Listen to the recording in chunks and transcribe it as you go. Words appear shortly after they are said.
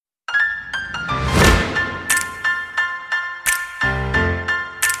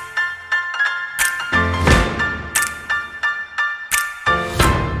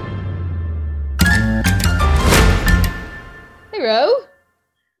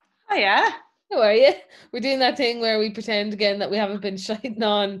yeah. How are you? We're doing that thing where we pretend again that we haven't been shiting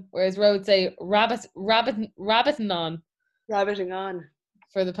on, whereas Ro would say rabbiting on Rabbiting on.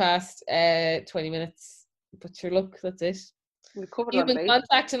 for the past 20 minutes. But sure, look, that's it. We've covered a You've lot of been bases.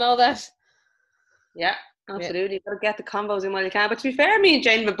 contacting all that. Yeah, absolutely. You've got to get the combos in while you can. But to be fair, me and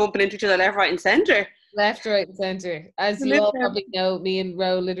Jane have been bumping into each other left, right, and centre. Left, right, and centre. As you all probably know, me and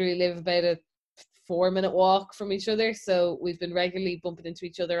Ro literally live about a 4-minute walk from each other, so we've been regularly bumping into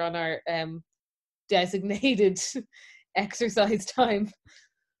each other on our designated exercise time. Do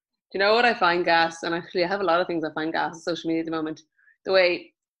you know what I find gas? And actually, I have a lot of things I find gas on social media at the moment. The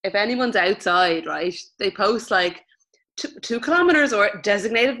way, if anyone's outside, right, they post like 2 kilometers or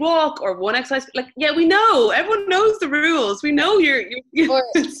designated walk or 1 exercise. Like, yeah, we know. Everyone knows the rules. We know you're Or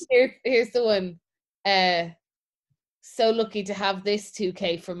here's the one. So lucky to have this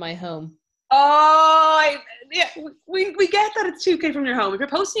 2K from my home. Oh, yeah, we get that it's 2K from your home. If you're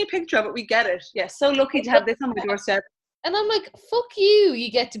posting a picture of it, we get it. Yeah, so lucky to have this on my doorstep. And I'm like, fuck you.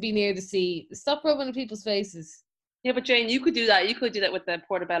 You get to be near the sea. Stop rubbing in people's faces. Yeah, but Jane, you could do that. You could do that with the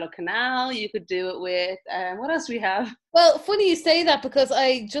Portobello Canal. You could do it with, what else do we have? Well, funny you say that because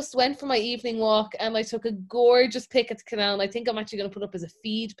I just went for my evening walk and I took a gorgeous pic at the canal, and I think I'm actually going to put up as a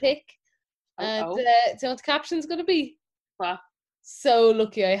feed pic. And do you know what the caption's going to be? What? So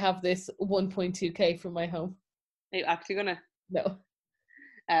lucky I have this 1.2K from my home. Are you actually going to? No.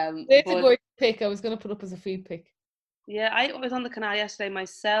 It's a gorgeous pic. I was going to put up as a feed pic. Yeah, I was on the canal yesterday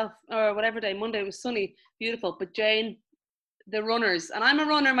myself, or whatever day, Monday. It was sunny, beautiful. But Jane, the runners, and I'm a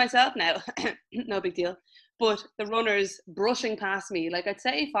runner myself now, no big deal, but the runners brushing past me, like I'd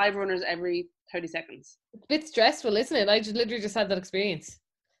say 5 runners every 30 seconds. It's a bit stressful, isn't it? I just literally just had that experience.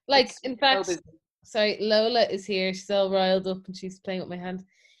 Like, in fact, sorry, Lola is here. She's all riled up and she's playing with my hand.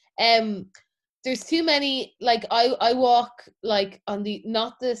 There's too many, like, I walk, like, on the,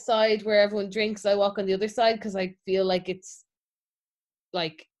 not the side where everyone drinks, I walk on the other side because I feel like it's,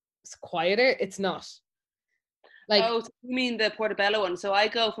 like, it's quieter. It's not. Like, oh, so you mean the Portobello one? So I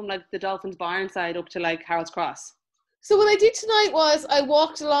go from, like, the Dolphins Barn side up to, like, Harold's Cross. So what I did tonight was I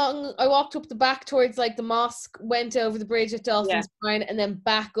walked up the back towards, like, the mosque, went over the bridge at Dolphins Barn, and then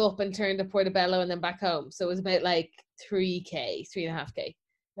back up and turned to Portobello and then back home. So it was about, like, 3.5K.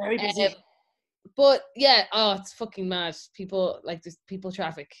 Very busy. But yeah, it's fucking mad. People, like, there's people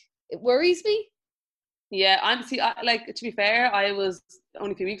traffic. It worries me. Yeah, like, to be fair, I was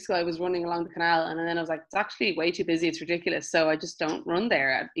only a few weeks ago, I was running along the canal, and then I was like, it's actually way too busy. It's ridiculous. So I just don't run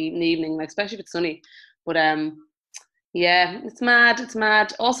there in the evening, like, especially if it's sunny. But yeah, it's mad. It's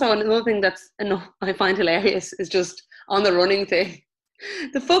mad. Also, another thing I find hilarious is just on the running thing.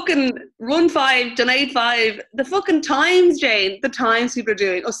 The fucking run 5, donate 5, the fucking times, Jane, the times people are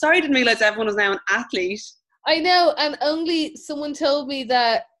doing. Oh, sorry, I didn't realise everyone was now an athlete. I know, and only someone told me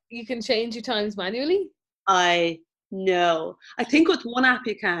that you can change your times manually. I know. I think with one app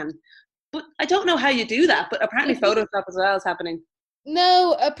you can, but I don't know how you do that. But apparently Photoshop as well is happening.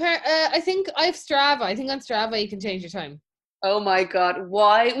 No, I think I have Strava. I think on Strava you can change your time. Oh my God,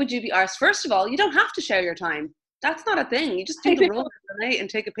 why would you be arsed? First of all, you don't have to share your time. That's not a thing. You just do the run and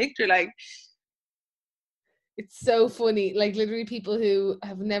take a picture. Like, it's so funny. Like, literally people who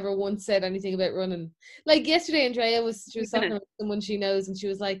have never once said anything about running. Like, yesterday, Andrea was talking with someone she knows, and she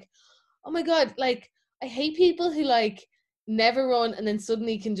was like, oh my God, like, I hate people who, like, never run and then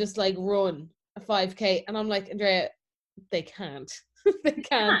suddenly can just, like, run a 5K. And I'm like, Andrea, they can't. They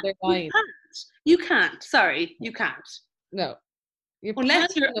can't. They're lying. You can't. Sorry, you can't. No.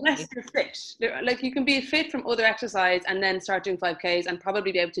 Unless you're fit. Like, you can be fit from other exercise and then start doing 5Ks and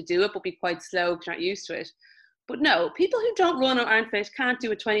probably be able to do it, but be quite slow because you're not used to it. But no, people who don't run or aren't fit can't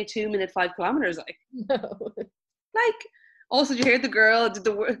do a 22-minute 5 kilometers. Like, no. Like, also, did you hear the girl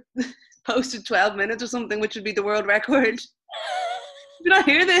posted 12 minutes or something, which would be the world record? Did you not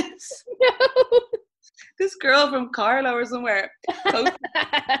hear this? No. This girl from Carlo or somewhere posted a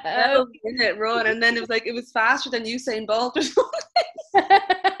 12-minute run, and then it was faster than Usain Bolt or something.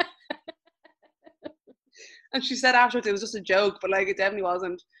 And she said afterwards it was just a joke, but, like, it definitely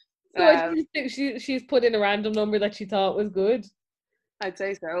wasn't. So she's put in a random number that she thought was good. I'd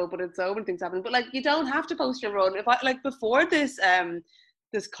say so, but it's so many things happening. But, like, you don't have to post your run. If I, like, before this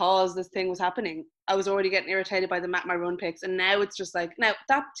this thing was happening, I was already getting irritated by the map my run pics, and now it's just like, now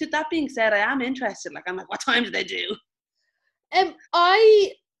that being said, I am interested. Like, I'm like, what time did they do? I'm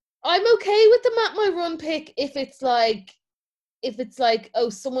okay with the map my run pic if it's like, oh,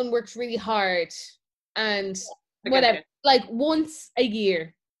 someone works really hard and whatever, like once a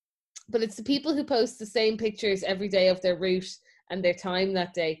year. But it's the people who post the same pictures every day of their route and their time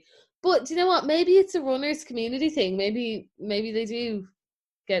that day. But do you know what? Maybe it's a runners community thing. Maybe they do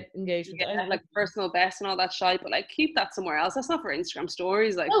get engagement. Yeah, like personal best and all that shit, but like keep that somewhere else. That's not for Instagram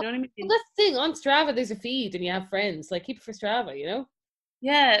stories, like, you know what I mean? Well, that's the thing. On Strava, there's a feed, and you have friends. Like, keep it for Strava, you know?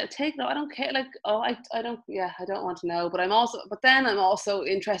 Yeah, take no. I don't care. Like, I don't. Yeah, I don't want to know. But then I'm also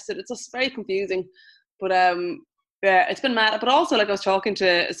interested. It's just very confusing. But yeah, it's been mad. But also, like, I was talking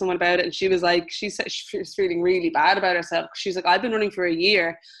to someone about it, and she was like, she said she's feeling really bad about herself. She's like, I've been running for a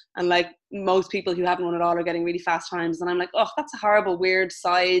year, and like most people who haven't run at all are getting really fast times. And I'm like, oh, that's a horrible, weird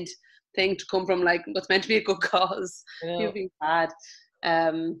side thing to come from like what's meant to be a good cause. People being bad.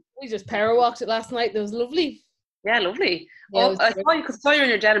 We just power walked it last night. That was lovely. Yeah, lovely. Yeah, Oh, I saw you in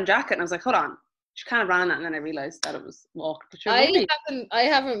your denim jacket, and I was like, hold on. She kind of ran that, and then I realised that it was walked. But you're lovely. I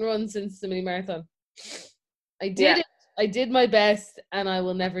haven't run since the mini marathon. I did it. I did my best, and I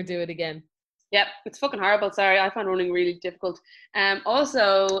will never do it again. Yep, it's fucking horrible. Sorry, I find running really difficult.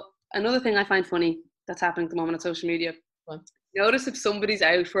 Also, another thing I find funny that's happening at the moment on social media. Notice if somebody's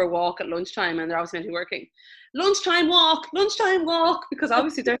out for a walk at lunchtime and they're obviously meant to be working. Lunchtime walk, because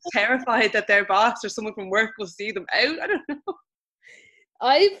obviously they're terrified that their boss or someone from work will see them out. I don't know.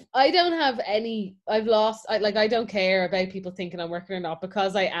 I don't have any. I've lost. I don't care about people thinking I'm working or not,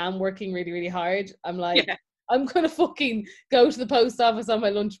 because I am working really, really hard. I'm like, I'm gonna fucking go to the post office on my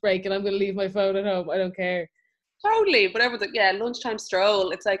lunch break, and I'm gonna leave my phone at home. I don't care. Totally, but everyone's like, yeah, lunchtime stroll.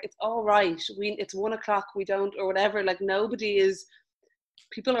 It's like, it's all right. It's 1 o'clock. We don't, or whatever. Like, nobody is.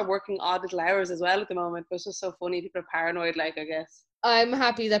 People are working odd little hours as well at the moment. But it's just so funny. People are paranoid, like, I guess. I'm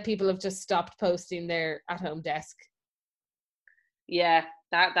happy that people have just stopped posting their at-home desk. Yeah,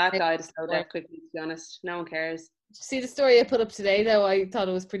 that guy just slowed down quickly, to be honest. No one cares. See the story I put up today, though? I thought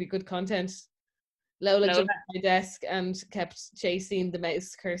it was pretty good content. Lola jumped on my desk and kept chasing the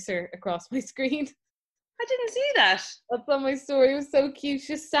mouse cursor across my screen. I didn't see that. That's on my story. It was so cute.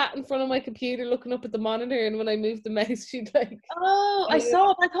 She just sat in front of my computer looking up at the monitor, and when I moved the mouse, she'd like... Oh, I saw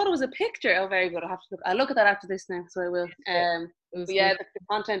it. I thought it was a picture. Oh, very good. I'll look at that after this now, so I will. But yeah, the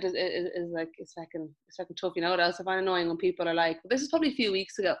content is like, it's fucking tough. You know what else I find annoying? When people are like, this is probably a few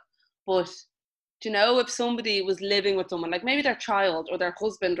weeks ago, but do you know, if somebody was living with someone, like maybe their child or their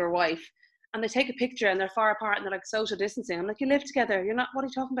husband or wife, and they take a picture and they're far apart and they're like social distancing, I'm like, you live together. You're not, what are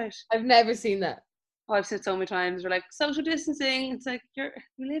you talking about? I've never seen that. Oh, I've seen it so many times. We're like, social distancing. It's like, you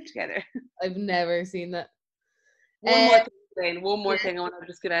live together. I've never seen that. One more thing I want to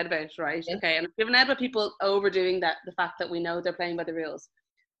just get out about, right? Yeah. Okay, and I'm giving out about people overdoing that, the fact that we know they're playing by the rules.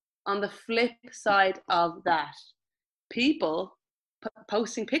 On the flip side of that, people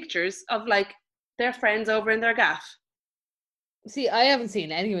posting pictures of like their friends over in their gaff. See, I haven't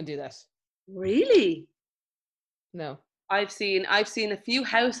seen anyone do that. Really? No. I've seen a few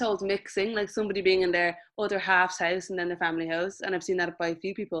households mixing, like somebody being in their other half's house and then their family house, and I've seen that by a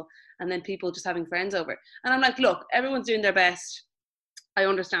few people, and then people just having friends over. And I'm like, look, everyone's doing their best. I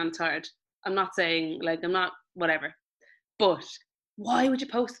understand it's hard. I'm not saying, like, I'm not whatever, but why would you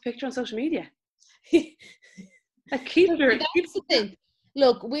post a picture on social media? Like, that's the thing.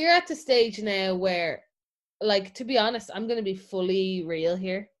 Look, we're at the stage now where, like, to be honest, I'm going to be fully real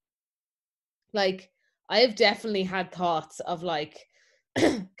here. Like, I have definitely had thoughts of like,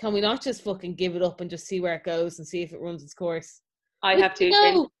 can we not just fucking give it up and just see where it goes and see if it runs its course? I have to.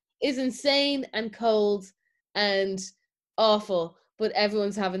 No, is insane and cold and awful, but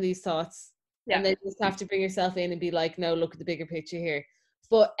everyone's having these thoughts, and they just have to bring yourself in and be like, no, look at the bigger picture here.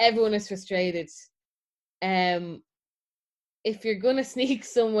 But everyone is frustrated. If you're gonna sneak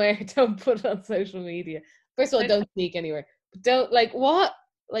somewhere, don't put it on social media. First of all, don't sneak anywhere. But don't, like, what?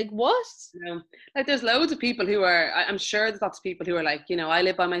 Like, what? No. Like, there's loads of people who are, I'm sure there's lots of people who are like, you know, I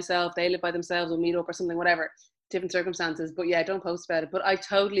live by myself, they live by themselves, we'll meet up or something, whatever, different circumstances. But yeah, don't post about it. But I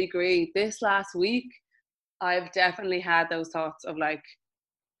totally agree. This last week, I've definitely had those thoughts of like,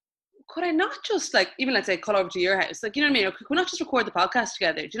 could I not just, like, even let's say call over to your house? Like, you know what I mean? Or could we not just record the podcast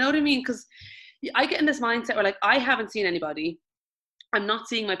together? Do you know what I mean? Because I get in this mindset where like, I haven't seen anybody. I'm not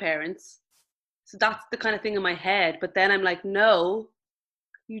seeing my parents. So that's the kind of thing in my head. But then I'm like, no,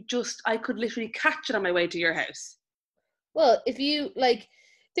 I could literally catch it on my way to your house. Well, if you, like,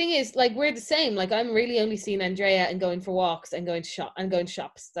 thing is, like, we're the same. Like, I'm really only seeing Andrea and going for walks and going to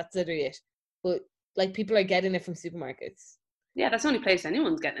shops. That's literally it. But like, people are getting it from supermarkets. Yeah, that's the only place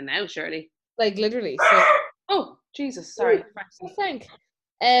anyone's getting it now, surely. Like, literally. So. Oh, Jesus, sorry. Frank.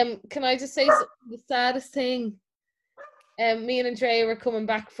 Can I just say the saddest thing? Me and Andrea were coming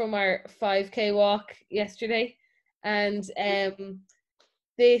back from our 5K walk yesterday, and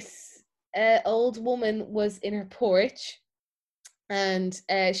this old woman was in her porch, and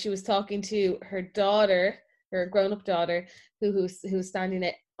she was talking to her daughter, her grown-up daughter, who was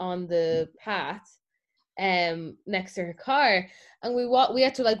standing on the path, next to her car, and we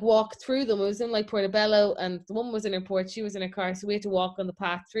had to like walk through them. It was in like Portobello, and the woman was in her Port, she was in her car, so we had to walk on the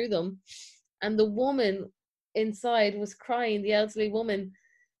path through them. And the woman inside was crying, the elderly woman,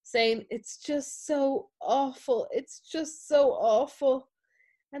 saying, "It's just so awful. It's just so awful."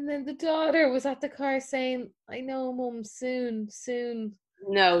 And then the daughter was at the car saying, "I know, Mum, soon, soon."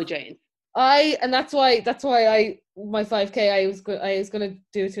 No, Jane. And that's why my 5K I was gonna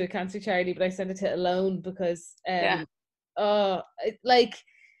do it to a cancer charity, but I sent it to Alone because like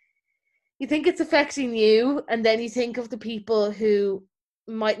you think it's affecting you, and then you think of the people who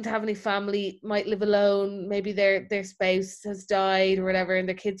mightn't have any family, might live alone, maybe their spouse has died or whatever, and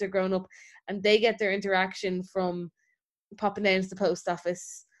their kids are grown up, and they get their interaction from popping down to the post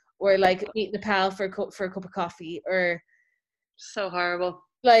office or like meeting a pal for a cup of coffee, or so horrible,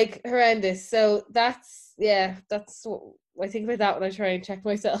 like horrendous. So that's what I think about that when I try and check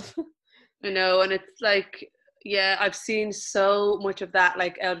myself. I know. And it's like, yeah, I've seen so much of that,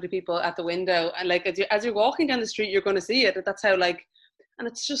 like elderly people at the window, and like as you're walking down the street, you're going to see it. That's how, like, and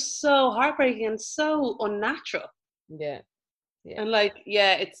it's just so heartbreaking and so unnatural. Yeah. And like,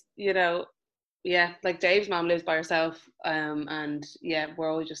 yeah, it's, you know, yeah, like Dave's mom lives by herself, and yeah, we're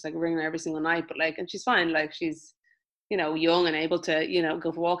always just like ringing her every single night, but like, and she's fine, like she's, you know, young and able to, you know,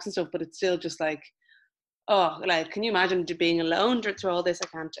 go for walks and stuff, but it's still just like, oh, like, can you imagine being alone through all this? I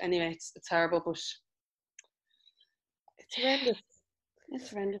can't. Anyway, it's horrible, but it's horrendous. It's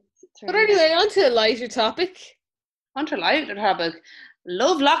horrendous. But anyway, on to a lighter topic. On to a lighter topic.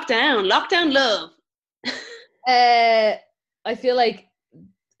 Love lockdown. Lockdown love. I feel like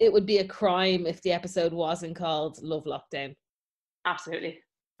it would be a crime if the episode wasn't called Love Lockdown. Absolutely.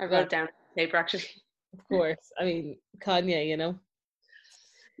 I wrote it down on paper, actually. Of course. I mean, Kanye, you know.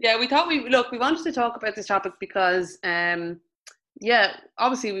 Yeah, we thought we wanted to talk about this topic because, yeah,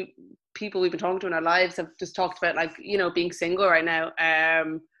 obviously people we've been talking to in our lives have just talked about, like, you know, being single right now,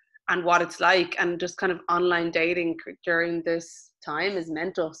 and what it's like, and just kind of online dating during this time is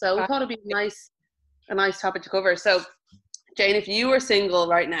mental. So we thought it'd be a nice topic to cover. So, Jane, if you were single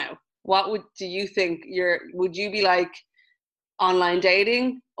right now, what do you think would you be like online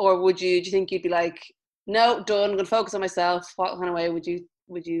dating, or do you think you'd be like, no, done, I'm gonna focus on myself? What kind of way would you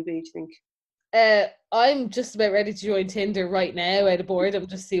be, do you think? I'm just about ready to join Tinder right now out of boredom,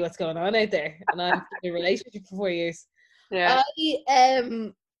 just see what's going on out there. And I'm in a relationship for 4 years. Yeah.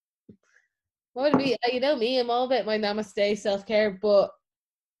 What would it be? You know me, I'm all about my namaste self-care, but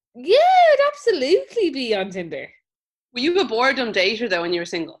yeah, I'd absolutely be on Tinder. Were you a boredom dater though when you were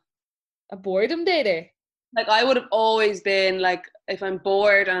single? A boredom dater? Like, I would have always been like, if I'm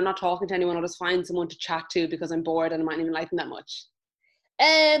bored and I'm not talking to anyone, I'll just find someone to chat to because I'm bored and I mightn't even like them that much.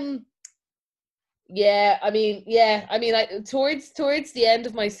 Yeah, I mean, towards the end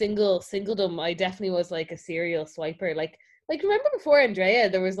of my singledom, I definitely was like a serial swiper. Like remember before Andrea,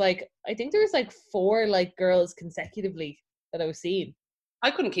 there was like, I think there was like 4 like girls consecutively that I was seeing.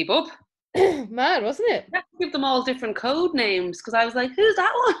 I couldn't keep up. Mad, wasn't it? I had to give them all different code names because I was like, who's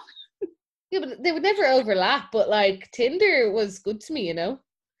that one? Yeah, but they would never overlap. But like Tinder was good to me, you know.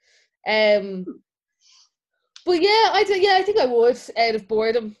 But yeah, I think I would out of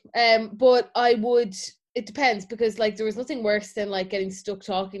boredom. But I would. It depends, because like there was nothing worse than like getting stuck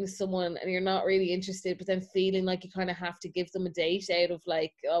talking to someone and you're not really interested, but then feeling like you kind of have to give them a date out of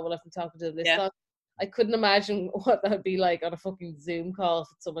like, oh well, I've been talking to them this long. I couldn't imagine what that would be like on a fucking Zoom call with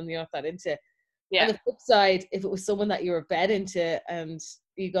someone you're not that into. Yeah. On the flip side, if it was someone that you were bed into and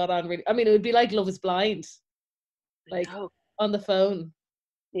you got on really, I mean, it would be like Love is Blind, like on the phone.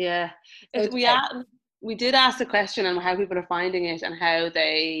 Yeah. So we did ask the question on how people are finding it and how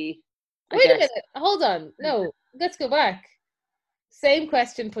they. Wait a minute. Hold on. No, let's go back. Same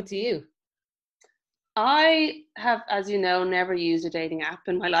question put to you. I have, as you know, never used a dating app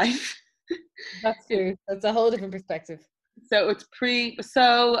in my life. That's true. That's a whole different perspective. So it's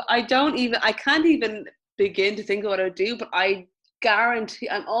I can't even begin to think of what I would do, but I guarantee,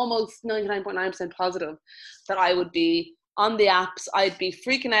 I'm almost 99.9% positive that I would be on the apps. I'd be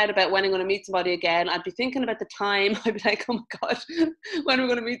freaking out about when I'm going to meet somebody again. I'd be thinking about the time. I'd be like, oh my God, when am I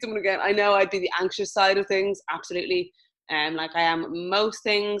going to meet someone again? I know I'd be the anxious side of things. Absolutely. Like I am most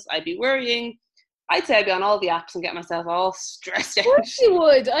things. I'd be worrying. I'd say I'd be on all the apps and get myself all stressed out. Of course you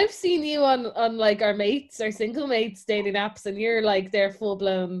would. I've seen you on like our single mates dating apps, and you're like they're full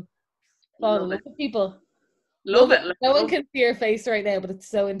blown falling in love with people. Love it. No one can see your face right now, but it's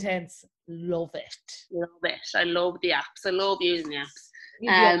so intense. Love it. Love it. I love the apps. I love using the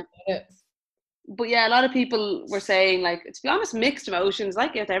apps. But yeah, a lot of people were saying, like, to be honest, mixed emotions,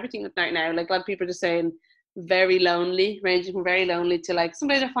 like with everything right now. Like a lot of people are just saying very lonely, ranging from very lonely to like some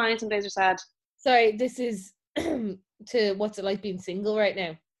days are fine, some days are sad. Sorry, this is to what's it like being single right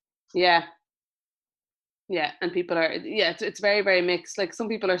now? Yeah. Yeah, and people are, yeah, it's very, very mixed. Like some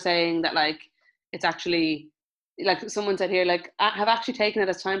people are saying that like it's actually, like someone said here, like I have actually taken it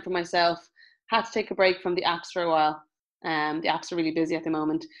as time for myself, had to take a break from the apps for a while. The apps are really busy at the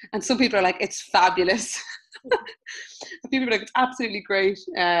moment. And some people are like, it's fabulous. People are like, it's absolutely great.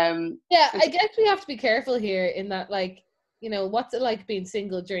 Yeah, I guess we have to be careful here in that, like, you know, what's it like being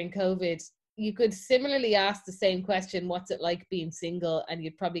single during COVID? You could similarly ask the same question, what's it like being single? And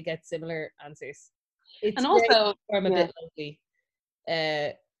you'd probably get similar answers. It's and great, also, or I'm a yeah, bit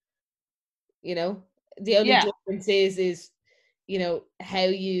lonely. You know, the only yeah, difference is, you know, how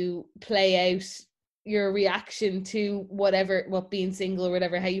you play out your reaction to whatever, what being single or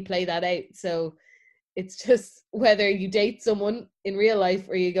whatever, how you play that out. So it's just whether you date someone in real life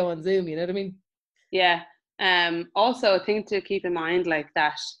or you go on Zoom, you know what I mean? yeah. Also, a thing to keep in mind, like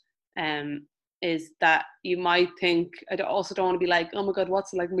that, um, is that you might think. Also don't want to be like, oh my god,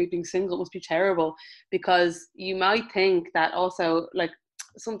 what's it like me being single? It must be terrible, because you might think that also like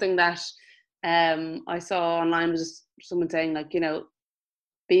something that I saw online was just someone saying like, you know,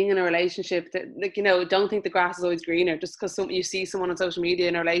 being in a relationship that like, you know, don't think the grass is always greener just because you see someone on social media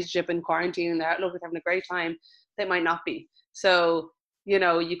in a relationship in quarantine and they're out, look, having a great time. They might not be. So you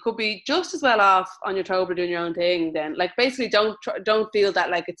know, you could be just as well off on your Tober doing your own thing. Then like basically don't feel that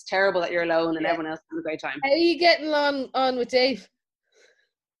like it's terrible that you're alone and Yeah. everyone else has a great time. How are you getting on with Dave?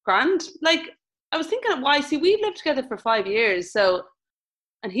 Grand. Like I was thinking of why, see, we've lived together for 5 years, so,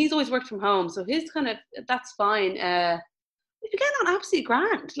 and he's always worked from home, so his kind of, that's fine. We're getting on absolutely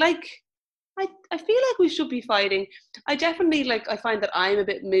grand. Like I feel like we should be fighting. I definitely, like, I find that I'm a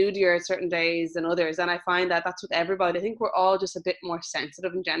bit moodier at certain days than others, and I find that that's with everybody. I think we're all just a bit more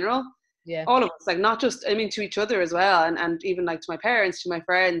sensitive in general. Yeah. All of us, like, not just, I mean, to each other as well, and even like to my parents, to my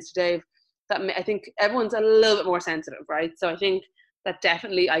friends, to Dave. That I think everyone's a little bit more sensitive, right? So I think that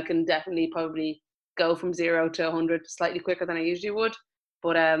definitely, I can definitely probably go from 0 to 100 slightly quicker than I usually would.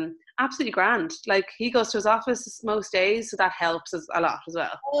 But absolutely grand. Like he goes to his office most days, so that helps us a lot as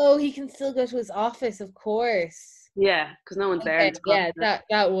well. Oh, he can still go to his office, of course. Yeah, because no one's there. Okay, And it's yeah, constant.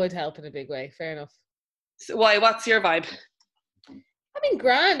 that would help in a big way. Fair enough. So why? What's your vibe? I mean,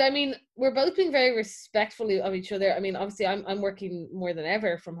 grand. I mean, we're both being very respectful of each other. I mean, obviously, I'm working more than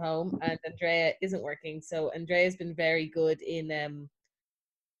ever from home, and Andrea isn't working. So Andrea's been very good in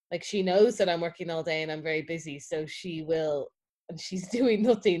like she knows that I'm working all day and I'm very busy, so she will, and she's doing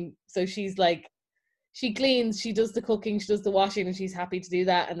nothing. So she's like, she cleans, she does the cooking, she does the washing, and she's happy to do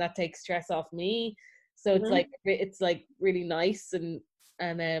that, and that takes stress off me. So Mm-hmm. it's like really nice, and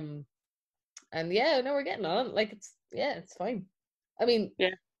and yeah, no, we're getting on. Like it's, yeah, it's fine. I mean, Yeah,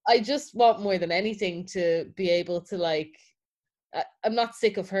 I just want more than anything to be able to like, I'm not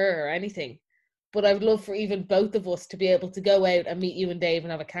sick of her or anything, but I would love for even both of us to be able to go out and meet you and Dave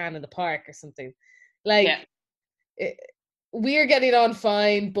and have a can in the park or something. yeah, Like, it, we're getting on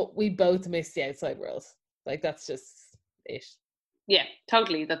fine, but we both miss the outside world. Like, that's just it. yeah.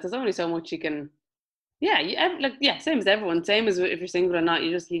 Totally. That there's only so much you can. Yeah, like yeah, same as everyone. Same as if you're single or not.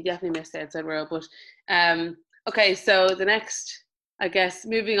 You definitely miss the outside world. But okay. So the next, I guess,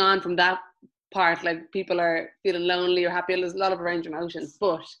 moving on from that part, like people are feeling lonely or happy. There's a lot of range of emotions.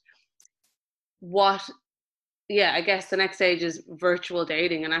 But what yeah, I guess the next stage is virtual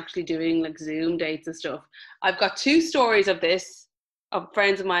dating and actually doing like Zoom dates and stuff. I've got two stories of this, of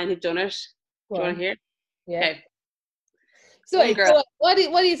friends of mine who've done it. Go Do you want to on. hear? Yeah. Okay. So One wait, girl. so what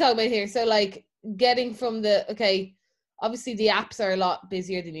are you talking about here? So like getting from the, okay, obviously the apps are a lot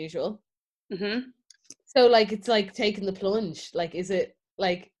busier than usual. Mm-hmm. So like it's like taking the plunge. Like is it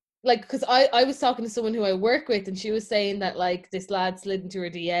like because I was talking to someone who I work with and she was saying that like this lad slid into her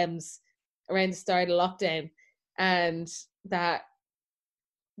DMs around the start of lockdown and that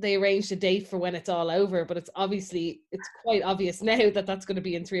they arranged a date for when it's all over, but it's quite obvious now that that's going to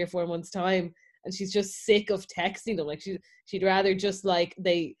be in 3 or 4 months time, and she's just sick of texting them. Like she'd rather just like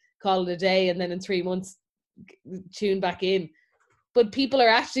they call it a day and then in 3 months tune back in. But people are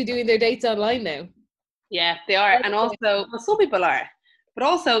actually doing their dates online now. Yeah, they are, and also, well, some people are, but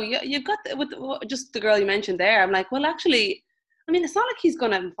also you've got with just the girl you mentioned there. I'm like, well, actually, I mean, it's not like he's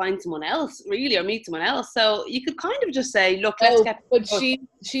gonna find someone else really or meet someone else. So you could kind of just say, look, let's Oh, get. but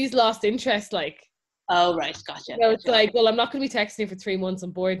she's lost interest. Like, Oh right, gotcha, it's gotcha. like, well, I'm not going to be texting you for 3 months.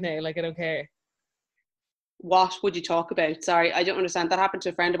 I'm bored now. Like, I don't care. What would you talk about? Sorry, I don't understand. That happened to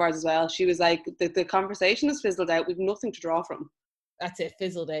a friend of ours as well. She was like, the conversation has fizzled out. We've nothing to draw from. That's it.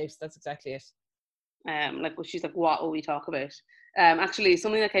 Fizzled out. That's exactly it. Like, well, she's like, what will we talk about? Actually,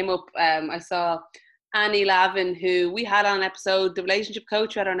 something that came up. I saw Annie Lavin, who we had on an episode, the relationship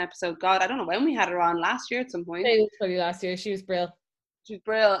coach, we had on an episode. God, I don't know when we had her on, last year at some point. It was probably last year. She was brilliant. She's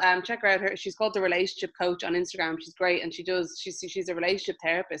brilliant. Check her out. She's called the Relationship Coach on Instagram. She's great, and she's a relationship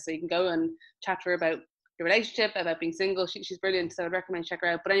therapist. So you can go and chat to her about your relationship, about being single. She's brilliant. So I'd recommend check her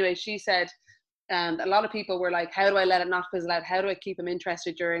out. But anyway, she said, a lot of people were like, "How do I let it not fizzle out? How do I keep them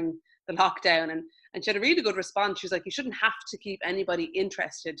interested during the lockdown?" And she had a really good response. She was like, "You shouldn't have to keep anybody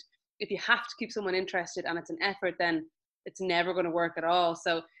interested. If you have to keep someone interested and it's an effort, then it's never going to work at all.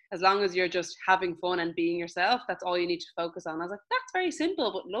 So as long as you're just having fun and being yourself, that's all you need to focus on." I was like, that's very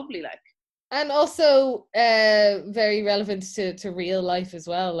simple but lovely. Like, and also very relevant to real life as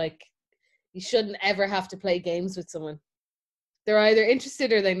well. Like, you shouldn't ever have to play games with someone. They're either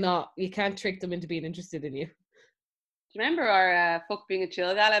interested or they're not. You can't trick them into being interested in you. Do you remember our fuck being a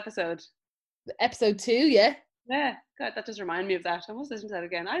chill gal episode? Episode 2, yeah. Yeah, God, that just reminded me of that. I must listen to that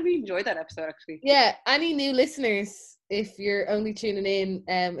again. I really enjoyed that episode, actually. Yeah, any new listeners, if you're only tuning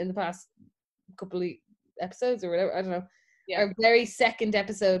in the past couple of episodes or whatever, I don't know. Yeah. Our very second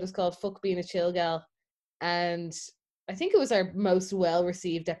episode was called Fuck Being a Chill Gal. And I think it was our most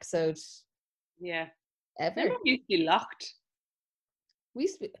well-received episode. Yeah. Ever. Remember we used to be locked?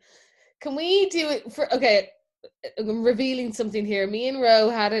 Can we do it for, okay, I'm revealing something here. Me and Ro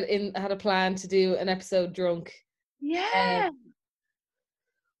had a plan to do an episode drunk. Yeah.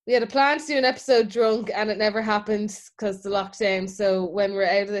 We had a plan to do an episode drunk and it never happened because the lockdown. So when we're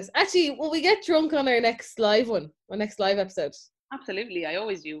out of this, actually, will we get drunk on our next live episode? Absolutely. I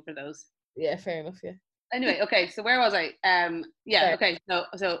always do for those. Yeah, fair enough. Yeah. Anyway, okay, so where was I? Yeah, okay.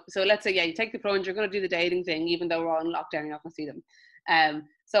 So let's say, yeah, you take the plunge, you're going to do the dating thing, even though we're all in lockdown, you're not going to see them.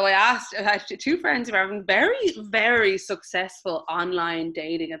 So I had two friends who are having very, very successful online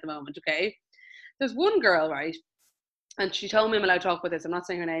dating at the moment, okay? There's one girl, right? And she told me I'm allowed to talk with this. I'm not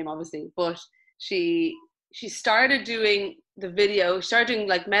saying her name, obviously, but she started doing the video,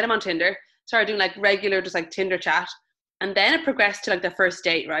 met him on Tinder, started doing like regular, just like Tinder chat. And then it progressed to like the first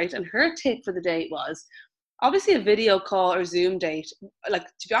date, right? And her tip for the date was obviously a video call or Zoom date. Like,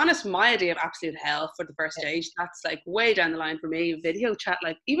 to be honest, my idea of absolute hell for the first date, that's like way down the line for me. Video chat,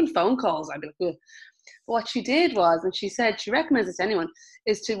 like even phone calls, I'd be like, ugh. But what she did was, and she said she recommends this to anyone,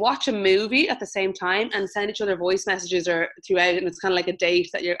 is to watch a movie at the same time and send each other voice messages or throughout, and it's kind of like a date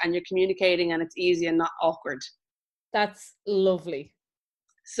that you're communicating and it's easy and not awkward. That's lovely.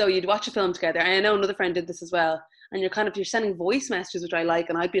 So you'd watch a film together, and I know another friend did this as well. And you're sending voice messages, which I like,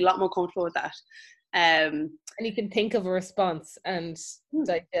 and I'd be a lot more comfortable with that. And you can think of a response and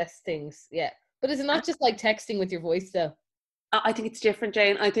digest things. Yeah. But is it not just like texting with your voice though? I think it's different,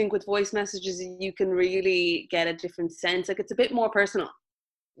 Jane. I think with voice messages, you can really get a different sense. Like, it's a bit more personal.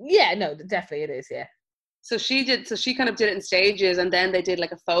 Yeah, no, definitely it is, yeah. So she kind of did it in stages, and then they did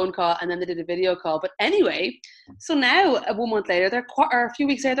like a phone call, and then they did a video call. But anyway, so now 1 month later, or a few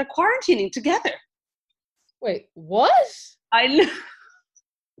weeks later, they're quarantining together. Wait, what? I know.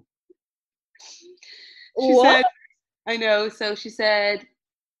 What? I know. So she said,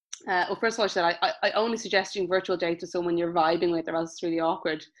 well, first of all, she said, I only suggest doing virtual dates with someone you're vibing with, or else it's really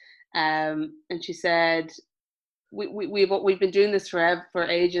awkward. And she said, we've been doing this for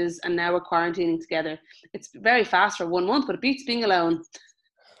ages, and now we're quarantining together. It's very fast for 1 month, but it beats being alone.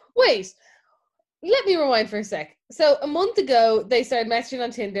 Wait, let me rewind for a sec. So a month ago, they started messaging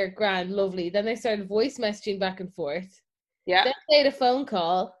on Tinder, grand, lovely. Then they started voice messaging back and forth. Yeah. Then they had a phone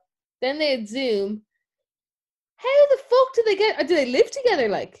call. Then they had Zoom. How the fuck do they live together,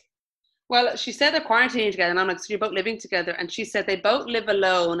 like? Well, she said they're quarantining together, and I'm like, so you're both living together? And she said they both live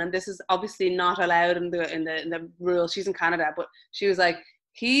alone, and this is obviously not allowed in the rules. She's in Canada, but she was like,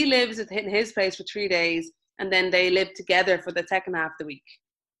 he lives in his place for 3 days, and then they live together for the second half of the week.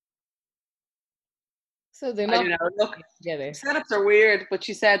 So they're not. I don't know. Look, together. Setups are weird, but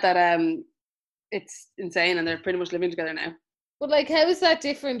she said that it's insane, and they're pretty much living together now. But like, how is that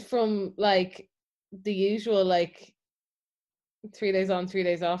different from like the usual like 3 days on, 3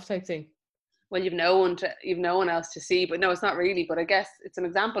 days off type thing? When you've no one else to see. But no, it's not really. But I guess it's an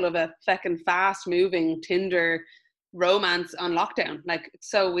example of a fucking fast moving Tinder romance on lockdown. Like,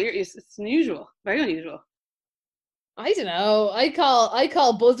 it's so weird. It's unusual, very unusual. I don't know. I call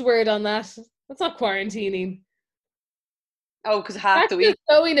buzzword on that. That's not quarantining. Oh, because half the week. That's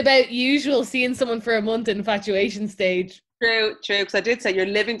just going about usual, seeing someone for a month in infatuation stage. True. Because I did say you're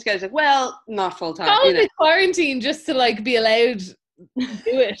living together. It's like, well, not full time. Call it quarantine just to like be allowed to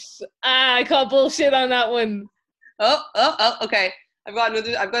do it. I call bullshit on that one. Oh. Okay. I've got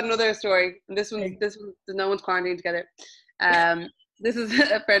another story. And this one, no one's quarantined together. This is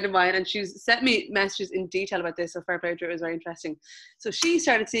a friend of mine, and she's sent me messages in detail about this, so fair play to her, it was very interesting. So she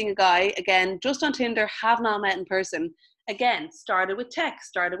started seeing a guy, again, just on Tinder, have not met in person. Again, started with text,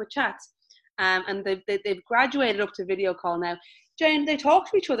 started with chats. And they've graduated up to video call now. Jane, they talk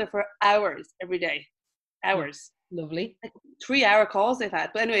to each other for hours every day. Hours. Lovely. Like 3-hour calls they've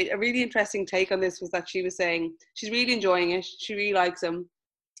had. But anyway, a really interesting take on this was that she was saying she's really enjoying it. She really likes him.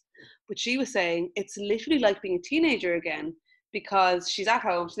 But she was saying it's literally like being a teenager again, because she's at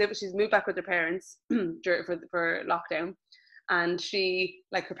home. She's moved back with her parents for lockdown. And she,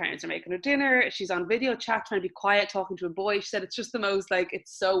 like, her parents are making her dinner. She's on video chat trying to be quiet, talking to a boy. She said it's just the most, like,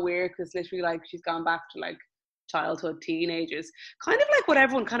 it's so weird because literally, like, she's gone back to, like, childhood, teenagers. Kind of like what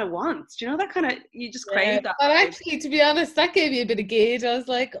everyone kind of wants. Do you know that kind of, you just crave that? But actually, to be honest, that gave me a bit of gauge. I was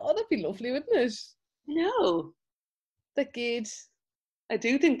like, oh, that'd be lovely, wouldn't it? No. That gauge. I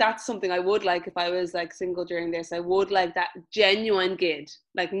do think that's something I would like if I was, like, single during this. I would like that genuine gid,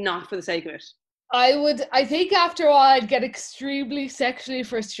 like, not for the sake of it. I think after a while I'd get extremely sexually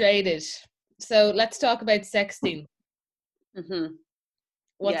frustrated. So let's talk about sexting. Mm-hmm.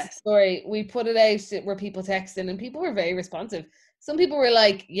 What's the story? We put it out where people texting, and people were very responsive. Some people were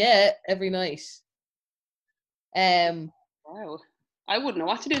like, yeah, every night. Wow. I wouldn't know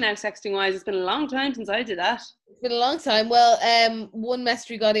what to do now sexting wise. It's been a long time since I did that. It's been a long time. Well, one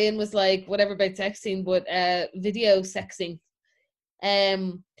message we got in was like, whatever about texting, but video sexting.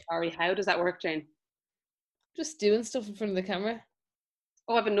 Sorry, how does that work, Jane? Just doing stuff in front of the camera.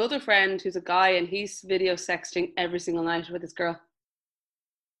 Oh, I have another friend who's a guy, and he's video sexting every single night with his girl.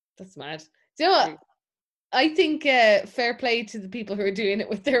 That's mad. Do you know what? I think fair play to the people who are doing it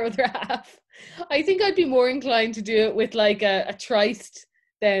with their other half. I think I'd be more inclined to do it with like a tryst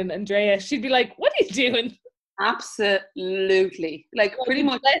than Andrea. She'd be like, what are you doing? Absolutely. Like pretty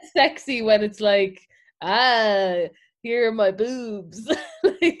much less sexy when it's like, here are my boobs.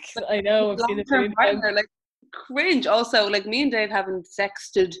 Like, I know I've seen it many times. Like cringe. Also, like me and Dave haven't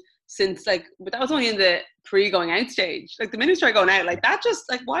sexted since, like, but that was only in the pre-going out stage. Like the minute we started going out, like that just,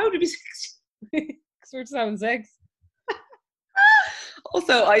 like, why would we be sexting? Because we're just having sex.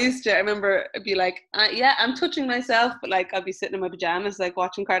 Also, I remember I'd be like, yeah, I'm touching myself, but like I'd be sitting in my pajamas, like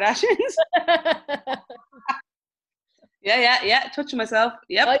watching Kardashians. yeah, touching myself.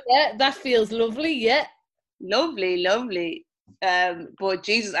 Yep. Oh yeah, that feels lovely. Yeah. Lovely. But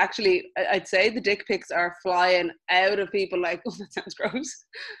Jesus, actually, I'd say the dick pics are flying out of people. Like, oh, that sounds gross.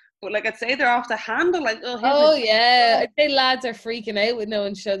 But like, I'd say they're off the handle. Like, oh yeah, I'd say lads are freaking out with no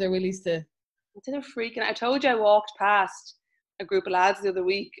one show their willies to. I'd say they're freaking out. I told you I walked past a group of lads the other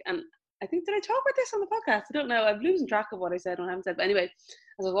week, and I think, did I talk about this on the podcast? I don't know. I'm losing track of what I said and what I haven't said. But anyway,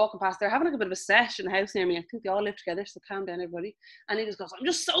 as I was walking past, they're having like a bit of a sesh in the house near me. I think they all live together, so calm down, everybody. And he just goes, I'm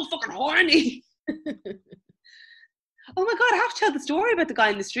just so fucking horny. Oh my God, I have to tell the story about the guy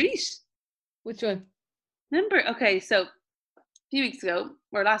in the street. Which one? Remember, okay, so a few weeks ago,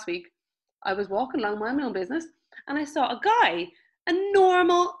 or last week, I was walking along my own business, and I saw a guy, a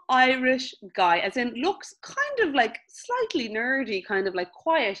normal Irish guy, as in looks kind of like slightly nerdy, kind of like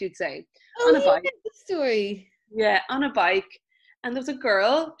quiet, you'd say, on a bike. The story. Yeah, on a bike. And there was a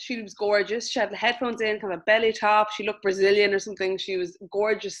girl, she was gorgeous. She had the headphones in, kind of a belly top. She looked Brazilian or something. She was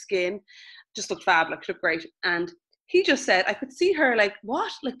gorgeous skin, just looked fab, like she looked great. And he just said, I could see her like,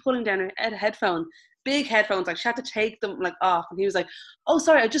 what? Like pulling down her headphone, big headphones, like she had to take them like off. And he was like, oh,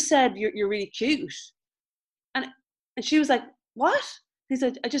 sorry, I just said you're really cute. And she was like, what? He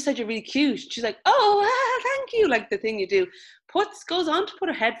said, I just said you're really cute. She's like, oh, thank you. Like the thing you do. Goes on to put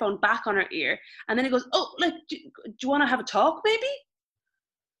her headphone back on her ear. And then he goes, oh, like, do you want to have a talk maybe?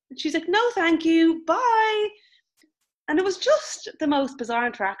 And she's like, no, thank you. Bye. And it was just the most bizarre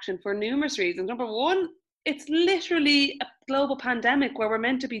interaction for numerous reasons. Number one, it's literally a global pandemic where we're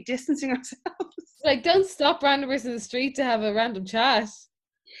meant to be distancing ourselves. Like, don't stop randomers in the street to have a random chat.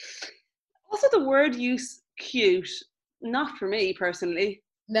 Also, the word use, cute, not for me personally.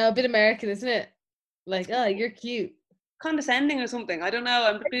 No, a bit American, isn't it? Like, oh, you're cute. Condescending or something. I don't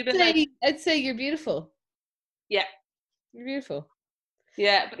know. I'd say you're beautiful. Yeah. You're beautiful.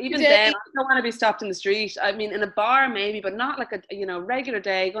 Yeah, but even then, I don't want to be stopped in the street. I mean, in a bar maybe, but not like a regular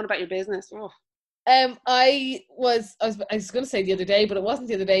day going about your business. Oh. I was going to say the other day, but it wasn't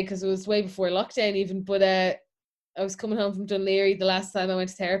the other day because it was way before lockdown even. But I was coming home from Dunleary the last time I went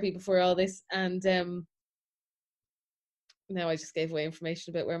to therapy before all this, and now I just gave away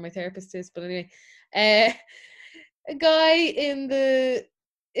information about where my therapist is. But anyway, a guy in the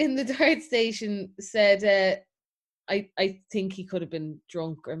dart station said, I think he could have been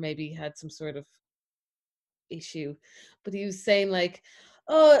drunk or maybe had some sort of issue, but he was saying like,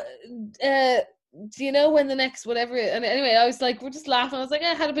 oh, do you know when the next whatever? And anyway, I was like, we're just laughing. I was like,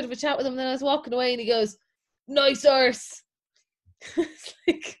 I had a bit of a chat with him. And then I was walking away, and he goes, "Nice arse." It's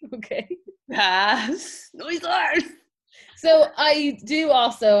like, okay. Yes, nice arse. So I do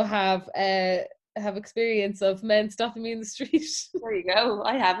also have experience of men stopping me in the street. There you go.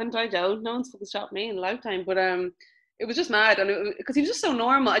 I haven't. I don't. No one's fucking stopped me in a lifetime. But it was just mad, and because he was just so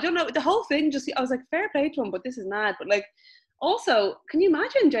normal. I don't know, the whole thing. Just I was like, fair play to him, but this is mad. But like, also, can you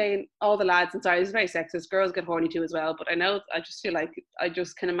imagine, Jane? All the lads. And sorry, it's very sexist. Girls get horny too as well. But I know. I just feel like I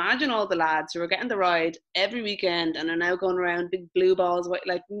just can imagine all the lads who are getting the ride every weekend and are now going around big blue balls,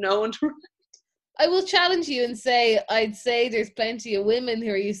 like no one to. I will challenge you and say, I'd say there's plenty of women who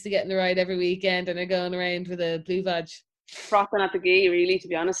are used to getting the ride every weekend and are going around with a blue badge. Frothing at the gee, really, to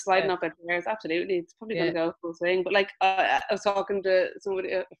be honest, sliding up their chairs, absolutely. It's probably going to go full swing. But like, I was talking to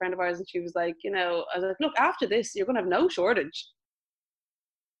somebody, a friend of ours, and she was like, I was like, look, after this, you're going to have no shortage.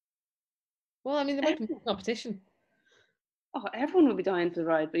 Well, I mean, there might be competition. Oh, everyone would be dying for the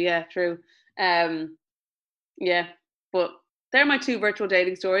ride, but yeah, true. Yeah, but they're my two virtual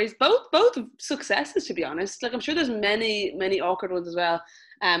dating stories. Both successes, to be honest. Like, I'm sure there's many awkward ones as well.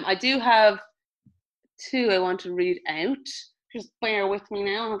 I do have two I want to read out. Just bear with me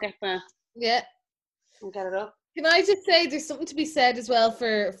now. I'll get it up. Can I just say there's something to be said as well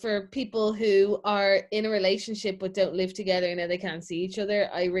for people who are in a relationship but don't live together and they can't see each other.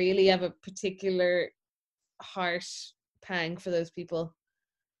 I really have a particular heart pang for those people.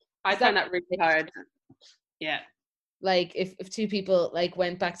 I find that really hard. Yeah. Like if two people like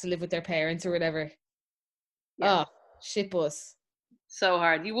went back to live with their parents or whatever. Yeah. Oh, shit bus. So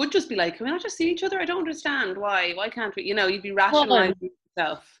hard. You would just be like, can we not just see each other? I don't understand. Why can't we? You'd be rationalizing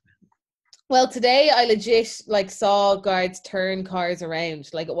yourself. Well, today I legit like saw guards turn cars around.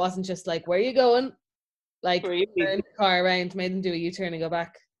 Like it wasn't just like, where are you going? Like turn the car around, made them do a U-turn and go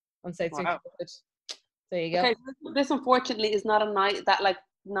back on South Street. There you go. Okay, this unfortunately is not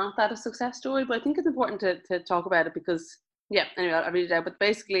not that a success story, but I think it's important to talk about it because anyway, I'll read it out. But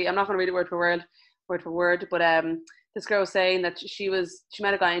basically, I'm not going to read it word for word, but this girl was saying that she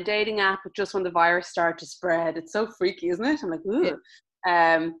met a guy on a dating app, but just when the virus started to spread. It's so freaky, isn't it? I'm like, ooh.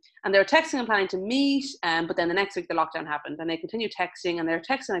 Yeah. And they were texting and planning to meet, but then the next week the lockdown happened, and they continued texting, and they were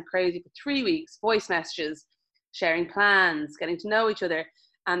texting like crazy for 3 weeks, voice messages, sharing plans, getting to know each other.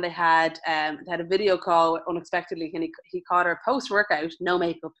 And they had a video call unexpectedly, and he caught her post-workout, no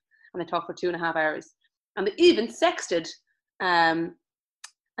makeup, and they talked for 2.5 hours. And they even sexted. And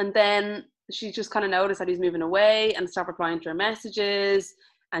then she just kind of noticed that he's moving away and stopped replying to her messages.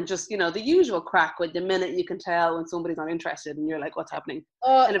 And just, the usual crack with the minute you can tell when somebody's not interested and you're like, what's happening?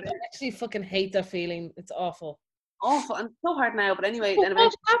 Oh, I actually fucking hate that feeling. It's awful. Awful. And so hard now. But anyway.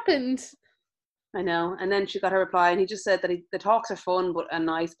 What happened? I know. And then she got her reply, and he just said that the talks are fun and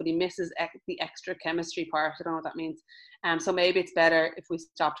nice, but he misses the extra chemistry part. I don't know what that means. So maybe it's better if we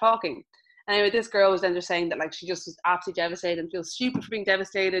stop talking. Anyway, this girl was then just saying that like she just was absolutely devastated and feels stupid for being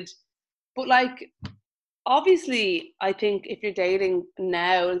devastated. But like, obviously, I think if you're dating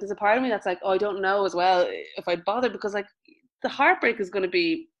now, there's a part of me that's like, oh, I don't know as well if I'd bother, because like the heartbreak is going to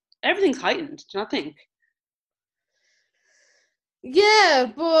be, everything's heightened. Do you not think?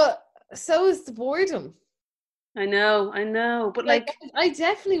 Yeah, but so is the boredom. I know, but like I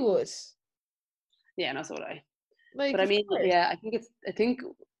definitely would. Yeah, no, so would I. Like, but I mean, yeah, I think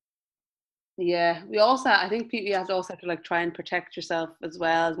we also, I think you have to like try and protect yourself as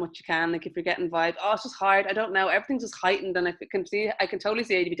well as much you can. Like if you're getting vibes, it's just hard. I don't know. Everything's just heightened, and I can totally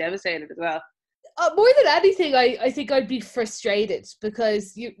see you'd be devastated as well. More than anything, I think I'd be frustrated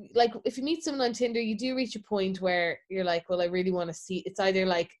because you like if you meet someone on Tinder, you do reach a point where you're like, well, I really want to see. It's either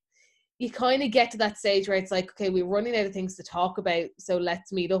like you kind of get to that stage where it's like, okay, we're running out of things to talk about, so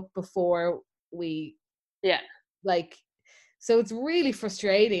let's meet up before we. Yeah. Like. So it's really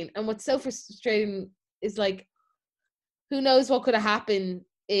frustrating. And what's so frustrating is like, who knows what could have happened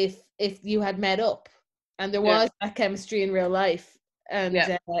if you had met up and there was that chemistry in real life. And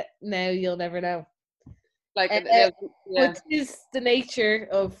now you'll never know. Like, which is the nature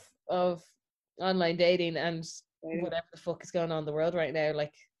of online dating and whatever the fuck is going on in the world right now.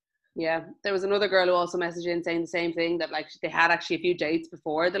 Like, yeah, there was another girl who also messaged in saying the same thing, that like they had actually a few dates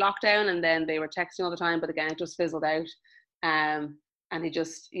before the lockdown, and then they were texting all the time, but again, it just fizzled out. And he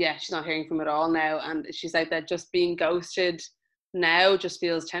just, she's not hearing from him at all now. And she's like that just being ghosted now just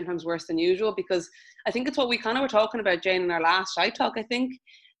feels 10 times worse than usual, because I think it's what we kind of were talking about, Jane, in our last Shy Talk. I think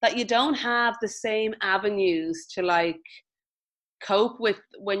that you don't have the same avenues to like cope with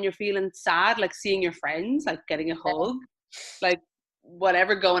when you're feeling sad, like seeing your friends, like getting a hug, like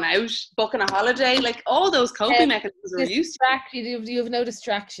whatever, going out, booking a holiday, like all those coping mechanisms are used to. You have no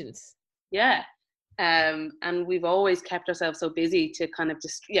distractions. Yeah. And we've always kept ourselves so busy to kind of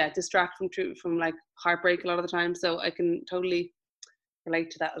distract from like heartbreak a lot of the time. So I can totally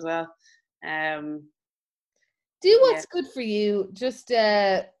relate to that as well. Do what's good for you. Just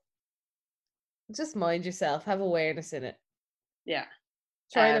mind yourself. Have awareness in it. Yeah.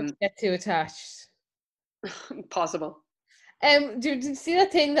 Try not to get too attached. Possible. Did you see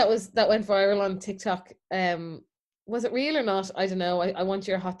that thing that went viral on TikTok? Was it real or not? I don't know. I want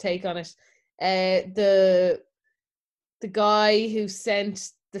your hot take on it. The guy who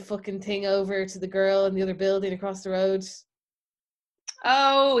sent the fucking thing over to the girl in the other building across the road.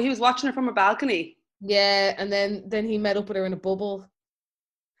 Oh, he was watching her from a balcony. Yeah, and then he met up with her in a bubble.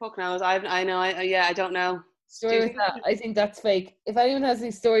 Fuck knows. I don't know. I think that's fake. If anyone has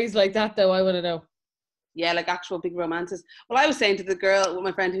any stories like that, though, I want to know. Yeah, like actual big romances. Well, I was saying to the girl with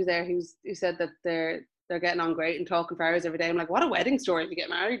my friend who's there, who said that they're getting on great and talking for hours every day. I'm like, what a wedding story if you get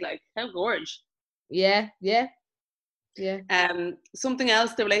married! Like, how gorgeous. Yeah. Something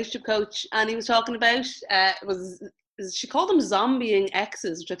else the relationship coach Annie was talking about was she called them zombieing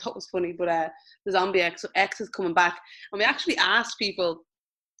exes, which I thought was funny. But the zombie exes coming back, and we actually asked people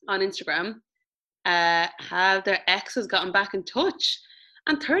on Instagram, have their exes gotten back in touch,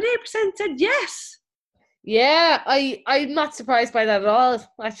 and 38% said yes. Yeah, I'm not surprised by that at all,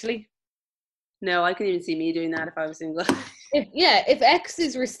 actually. No, I can even see me doing that if I was single. If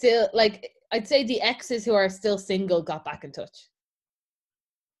exes were still, like, I'd say the exes who are still single got back in touch.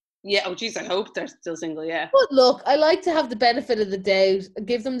 Yeah, oh geez, I hope they're still single, yeah. But look, I like to have the benefit of the doubt,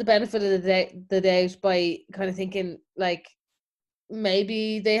 give them the benefit of the doubt by kind of thinking, like,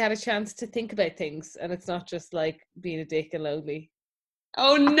 maybe they had a chance to think about things and it's not just like being a dick and lonely.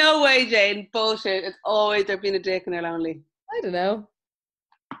 Oh, no way, Jane. Bullshit. It's always they're being a dick and they're lonely. I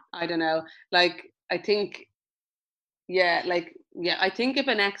don't know. Like, I think, I think if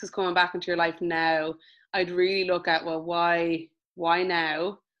an ex is coming back into your life now, I'd really look at, well, why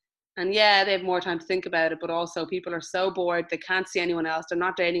now? And yeah, they have more time to think about it, but also people are so bored, they can't see anyone else, they're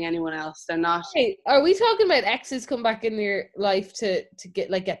not dating anyone else, they're not. Hey, are we talking about exes come back in your life to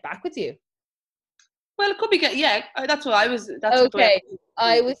get back with you? Well, it could be, that's what I was, okay.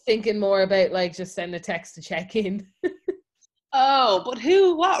 I was thinking more about like just send a text to check in. Oh, but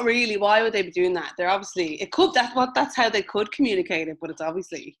why would they be doing that? They're obviously, that's how they could communicate it, but it's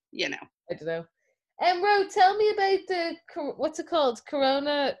obviously, I don't know. Ro, tell me about what's it called?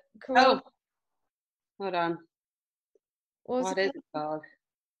 Corona. Oh, hold on. What is it called?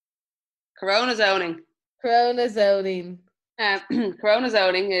 Corona zoning. Corona zoning. Corona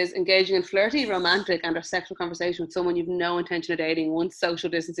zoning is engaging in flirty, romantic, and/or sexual conversation with someone you've no intention of dating once social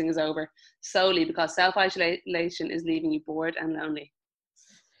distancing is over, solely because self-isolation is leaving you bored and lonely.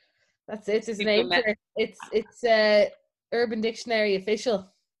 That's it. It's name for it. It's Urban Dictionary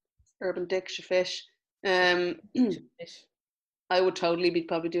official. Urban Dictionary fish. I would totally be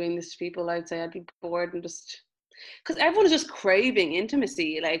probably doing this to people. I'd say I'd be bored and just because everyone is just craving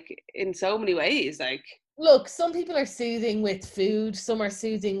intimacy, like in so many ways. Like, look, some people are soothing with food, some are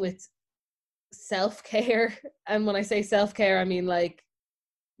soothing with self-care, and when I say self-care, I mean like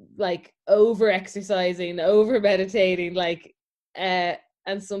over exercising, over meditating, and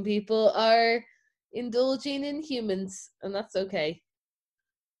some people are indulging in humans, and that's okay.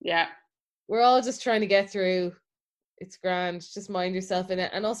 Yeah, we're all just trying to get through. It's grand. Just mind yourself in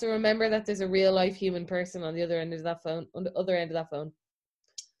it, and also remember that there's a real life human person on the other end of that phone. On the other end of that phone.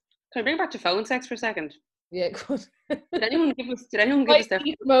 Can I bring back to phone sex for a second? Yeah, good. Did anyone give us their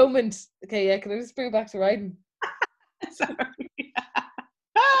moment? Okay, yeah. Can I just bring it back to writing? Sorry.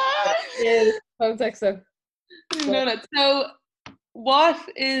 Yeah, phone sex though. No. So,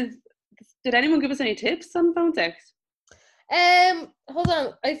 did anyone give us any tips on phone sex? Hold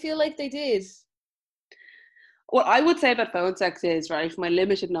on. I feel like they did. What I would say about phone sex is, right, my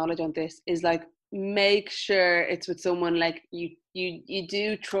limited knowledge on this is like, make sure it's with someone like you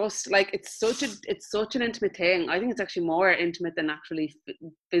do trust. Like, it's such an intimate thing. I think it's actually more intimate than actually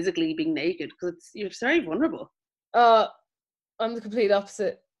physically being naked, because you're very vulnerable. I'm the complete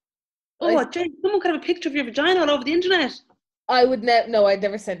opposite. Oh, Jane, someone could have a picture of your vagina all over the internet. I would no, I'd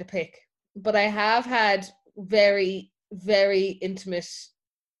never send a pic, but I have had very, very intimate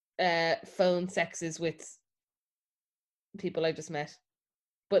phone sexes with people I just met,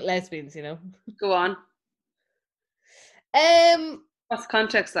 but lesbians, you know. Go on. What's the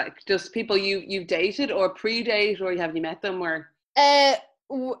context like? Just people you've dated or pre-date, or have you met them, or?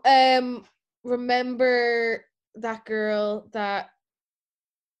 Remember that girl that?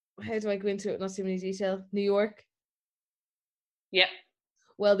 How do I go into it? Not too many detail. New York. Yeah.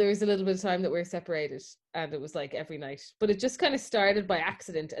 Well, there was a little bit of time that we were separated, and it was like every night. But it just kind of started by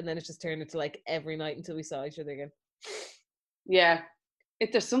accident, and then it just turned into like every night until we saw each other again. Yeah.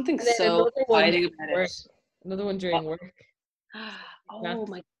 There's something And then so another one exciting during about work. it. Another one during work. Oh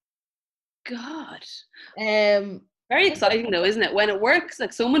my God. Um, Very exciting though, isn't it? When it works,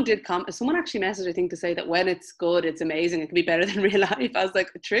 like someone actually messaged, I think, to say that when it's good, it's amazing. It can be better than real life. I was like,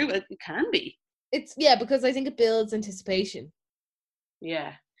 true, it can be. It's because I think it builds anticipation.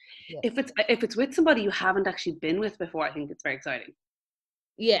 Yeah. Yeah. If it's with somebody you haven't actually been with before, I think it's very exciting.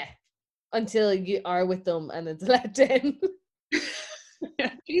 Yeah. Until you are with them and it's let down.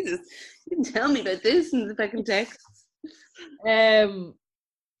 Yeah, Jesus. You didn't tell me about this in the fucking text.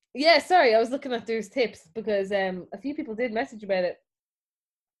 Yeah, sorry, I was looking at those tips because a few people did message about it.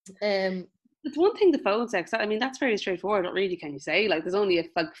 It's one thing, the phone sex. I mean, that's very straightforward. What really can you say? Like, there's only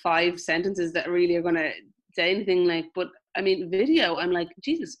like 5 sentences that really are going to say anything. Like, but I mean, video. I'm like,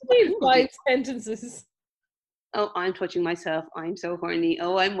 Jesus. 5 sentences. Oh, I'm touching myself. I'm so horny.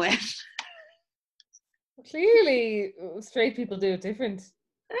 Oh, I'm wet. Clearly, straight people do it different.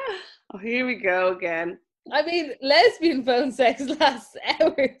 Oh, here we go again. I mean, lesbian phone sex lasts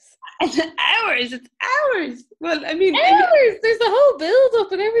hours. It's hours. It's hours. Well, I mean, hours. There's the whole build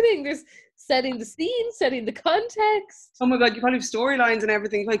up and everything. There's setting the scene, setting the context. Oh my God, you probably have storylines and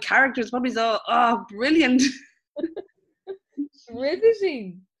everything. My characters probably all brilliant.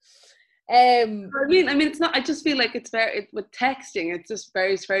 Riveting. I mean, it's not. I just feel like it's with texting. It's just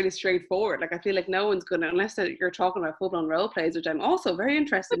fairly straightforward. Like, I feel like no one's gonna, unless you're talking about full-blown role plays, which I'm also very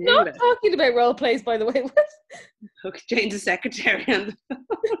interested in. I'm not talking about role plays, by the way. What? Okay, Jane's secretary on the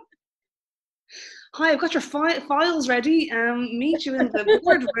phone. Hi, I've got your files ready. Meet you in the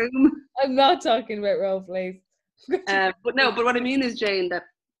boardroom. I'm not talking about role plays. But what I mean is, Jane,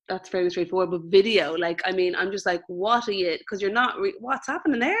 that's fairly straightforward. But video, like, I mean, I'm just like, what are you? Because you're not. What's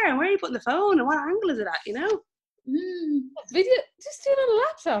happening there? And where are you putting the phone? And what angle is it at? You know? Video, just do it on a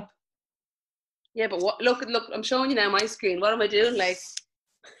laptop. Yeah, but what? Look! I'm showing you now my screen. What am I doing? Like.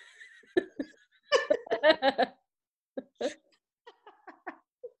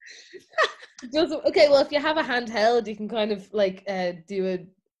 Okay, well, if you have a handheld, you can kind of like do a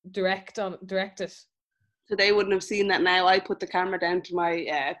direct it. So they wouldn't have seen that now. I put the camera down to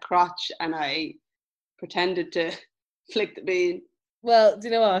my crotch and I pretended to flick the bean. Well, do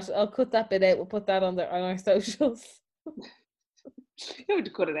you know what? I'll cut that bit out. We'll put that on our socials. You have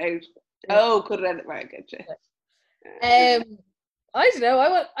to cut it out. Oh, cut it out. Right, I get you. I don't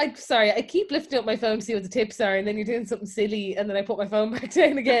know. I'm sorry. I keep lifting up my phone to see what the tips are, and then you're doing something silly, and then I put my phone back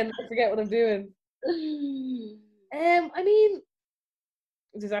down again. I forget what I'm doing. I mean,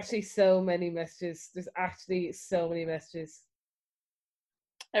 there's actually so many messages.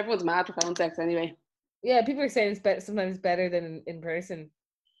 Everyone's mad for phone sex anyway. Yeah, people are saying it's sometimes better than in person.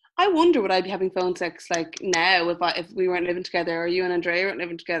 I wonder would I be having phone sex like now if we weren't living together, or you and Andrea weren't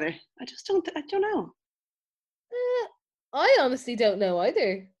living together. I don't know. I honestly don't know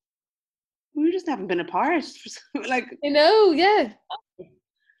either. We just haven't been apart. Like, you know, yeah.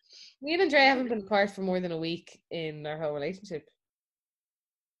 Me and Andrea haven't been apart for more than a week in our whole relationship.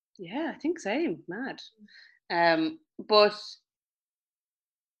 Yeah, I think same. Mad. But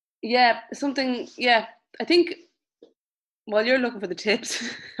yeah, I think while you're looking for the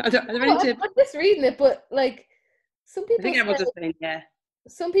tips, are there any tips? I'm just reading it, but like some people, I think everyone's just saying yeah.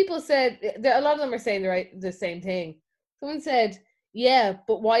 Some people said a lot of them are saying the same thing. Someone said, "Yeah,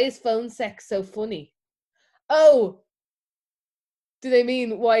 but why is phone sex so funny?" Oh, do they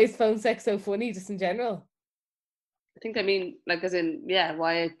mean why is phone sex so funny, just in general? I think they mean like as in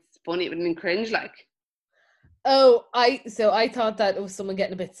why it's funny, but in cringe like. Oh, I thought that it was someone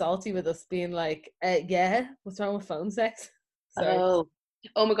getting a bit salty with us, being like, "Yeah, what's wrong with phone sex?" Sorry.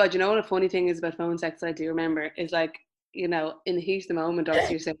 Oh my God! You know what a funny thing is about phone sex? I do remember is like, in the heat of the moment,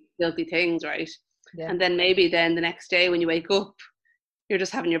 obviously you're saying guilty things, right? Yeah. And then maybe the next day when you wake up, you're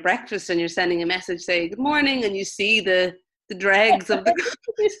just having your breakfast and you're sending a message saying good morning, and you see the dregs of the.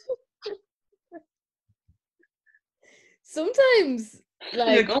 Sometimes,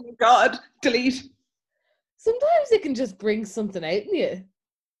 like, oh my God, delete. Sometimes it can just bring something out in you.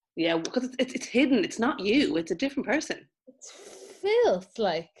 Yeah, because it's hidden. It's not you. It's a different person. It's filth,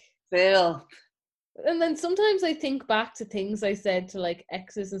 like. Filth. And then sometimes I think back to things I said to like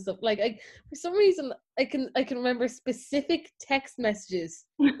exes and stuff. Like, for some reason, I can remember specific text messages.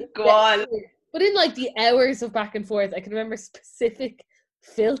 Go on. But in like the hours of back and forth, I can remember specific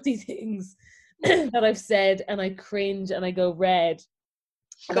filthy things that I've said, and I cringe and I go red.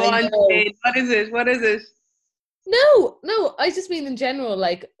 Go on, Jane. What is it? No, I just mean in general,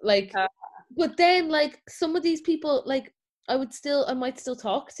 like. But then, like, some of these people, like, I might still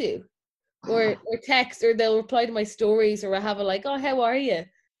talk to, or text, or they'll reply to my stories, or I have a like, oh, how are you?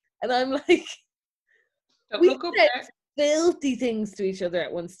 And I'm like, Don't we look up said there. filthy things to each other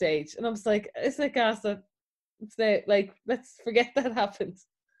at one stage, and I'm just like, isn't it gas that like, let's forget that happened.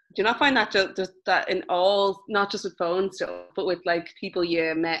 Do you not find that just that in all, not just with phone stuff, but with like people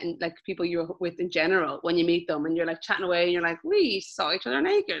you met and like people you're with in general, when you meet them and you're like chatting away and you're like, we saw each other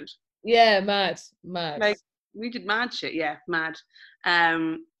naked. Yeah, mad. Like we did mad shit. Yeah, mad.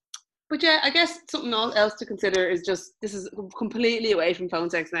 Um, but yeah, I guess something else to consider is just, this is completely away from phone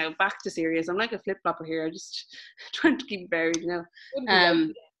sex now, back to serious. I'm like a flip flopper here. I just trying to keep it varied, you know. Wouldn't be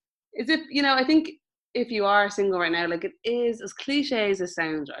right. Is it, you know, I think if you are single right now, like, it is, as cliche as it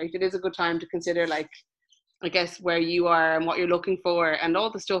sounds, right, it is a good time to consider, like, I guess where you are and what you're looking for and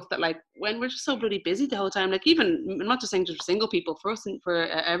all the stuff that, like, when we're just so bloody busy the whole time, like, even, I'm not just saying just for single people, for us and for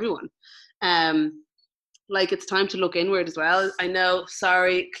everyone, like, it's time to look inward as well. I know,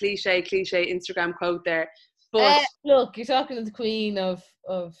 sorry, cliche Instagram quote there, but Look, you're talking to the queen of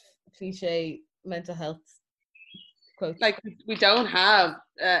cliche mental health quotes. like, we don't have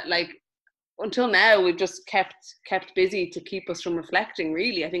like, until now we've just kept busy to keep us from reflecting,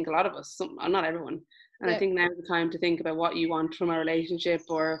 really. I think a lot of us, not everyone, and I think now's the time to think about what you want from a relationship,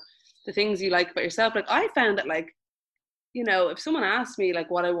 or the things you like about yourself. Like, I found that, like, you know, if someone asked me like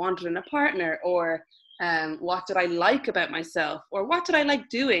what I wanted in a partner, or what did I like about myself, or what did I like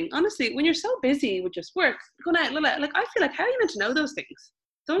doing, honestly, when you're so busy with just work, going out, like, I feel like, how are you meant to know those things?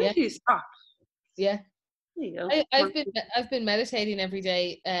 It's only if you stop. Yeah. There you go. I've been meditating every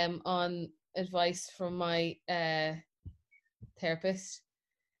day on advice from my therapist.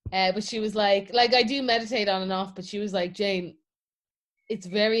 But she was like I do meditate on and off, but she was like, Jane, it's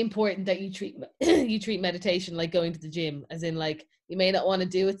very important that you treat you treat meditation like going to the gym, as in, like, you may not want to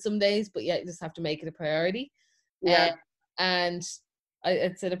do it some days, but yeah, you just have to make it a priority. Yeah. And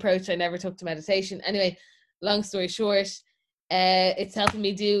it's an approach I never took to meditation. Anyway, long story short, it's helping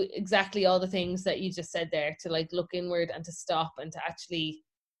me do exactly all the things that you just said there, to like look inward and to stop and to actually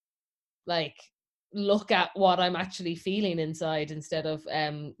like look at what I'm actually feeling inside, instead of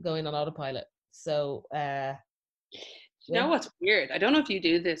going on autopilot. So You know what's weird? I don't know if you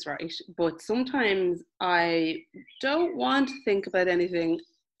do this, right? But sometimes I don't want to think about anything.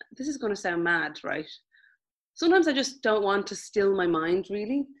 This is going to sound mad, right? Sometimes I just don't want to still my mind,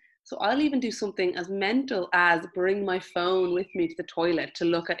 really. So I'll even do something as mental as bring my phone with me to the toilet to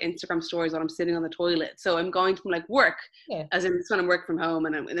look at Instagram stories while I'm sitting on the toilet. So I'm going from like work, as in it's when I'm working from home,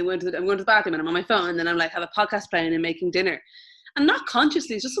 and I'm going to the bathroom and I'm on my phone, and then I'm like, have a podcast playing and making dinner. And not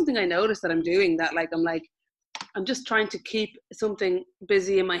consciously, it's just something I notice that I'm doing, that like, I'm just trying to keep something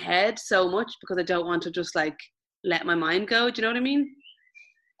busy in my head so much, because I don't want to just like let my mind go. Do you know what I mean?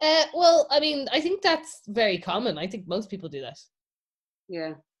 Well, I mean, I think that's very common. I think most people do that.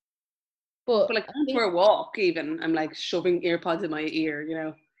 Yeah. But like, for a walk, even, I'm like shoving earpods in my ear, you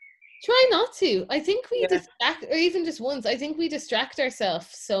know. Try not to. I think we distract, or even just once, I think we distract ourselves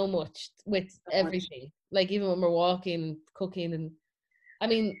so much with everything. Like, even when we're walking, cooking, and I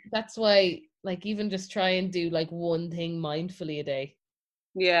mean, that's why, like, even just try and do like one thing mindfully a day.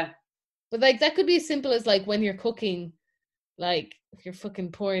 Yeah. But like, that could be as simple as like when you're cooking, like if you're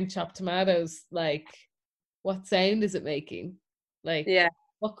fucking pouring chopped tomatoes, like, what sound is it making? Like,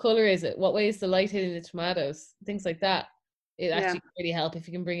 what color is it? What way is the light hitting the tomatoes? Things like that. It actually can really help if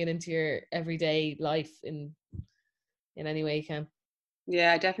you can bring it into your everyday life in any way you can.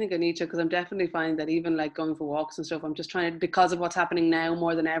 Yeah, I definitely need to, because I'm definitely finding that even like going for walks and stuff, I'm just trying to, because of what's happening now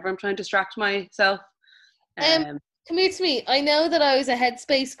more than ever, I'm trying to distract myself. Come here to me. I know that I was a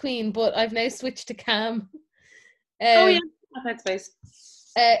Headspace queen, but I've now switched to Calm. Oh yeah, Headspace.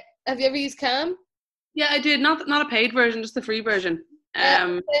 Have you ever used Calm? Yeah, I did. Not a paid version, just the free version.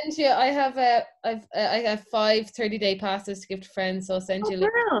 I'll send you. I have I have 5 30-day passes to give to friends, so I'll send you a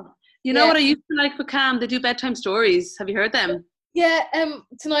link. Well, you know what I used to like with Calm? They do bedtime stories. Have you heard them? Yeah.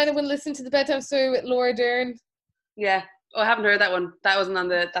 Tonight I'm going to listen to the bedtime story with Laura Dern. Yeah. Oh, I haven't heard that one. That's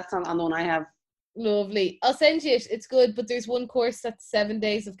not on the one I have. Lovely. I'll send you it. It's good, but there's one course that's 7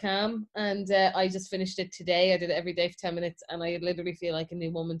 days of Calm, and I just finished it today. I did it every day for 10 minutes, and I literally feel like a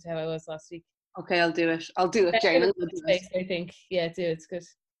new woman to how I was last week. Okay, I'll do it, Jane. I think. Yeah, do it. It's good.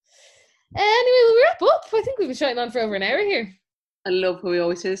 Anyway, we'll wrap up. I think we've been chatting on for over an hour here. I love how we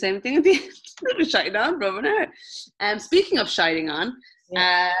always say the same thing at the end. We've been shouting on for over an hour. Speaking of shouting on,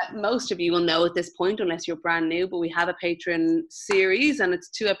 most of you will know at this point, unless you're brand new, but we have a Patreon series, and it's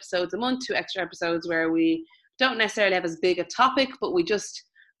 2 episodes a month, 2 extra episodes, where we don't necessarily have as big a topic, but we just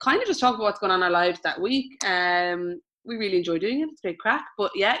kind of just talk about what's going on in our lives that week. We really enjoy doing it. It's a great crack. But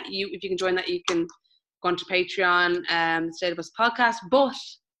yeah, if you can join that, you can go onto Patreon, State of Us podcast, but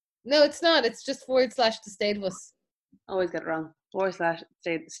no, it's not. It's just / the State of Us. Always get it wrong. /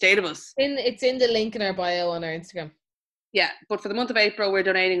 State of Us. It's in the link in our bio on our Instagram. Yeah, but for the month of April, we're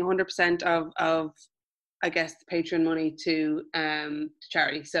donating 100% of I guess the Patreon money to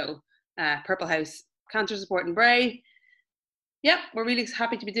charity. So Purple House Cancer Support in Bray. Yeah, we're really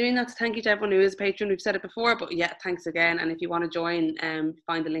happy to be doing that. So thank you to everyone who is a patron. We've said it before, but yeah, thanks again. And if you want to join,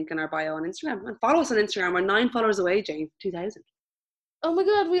 find the link in our bio on Instagram and follow us on Instagram. We're 9 followers away, Jane, 2,000. Oh my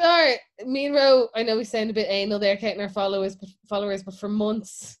God, we are. Me and Ro, I know we sound a bit anal there counting our followers, but for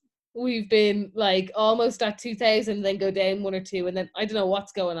months we've been like almost at 2,000, then go down 1 or 2, and then I don't know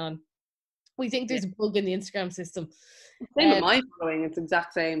what's going on. We think there's a bug in the Instagram system. Same with my following, it's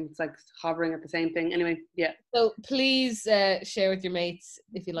exact same. It's like hovering at the same thing. Anyway, yeah. So please share with your mates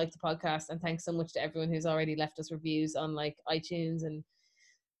if you like the podcast, and thanks so much to everyone who's already left us reviews on like iTunes and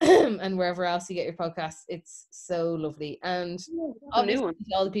and wherever else you get your podcasts. It's so lovely, and obviously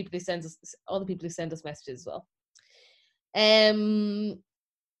all the people who send us messages as well. Yeah,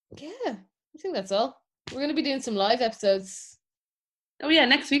 I think that's all. We're going to be doing some live episodes. Oh yeah,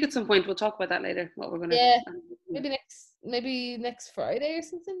 next week at some point. We'll talk about that later. What we're going to. Yeah, maybe next Friday or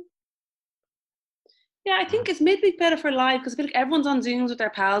something. Yeah, I think it's maybe better for live because I feel like everyone's on Zooms with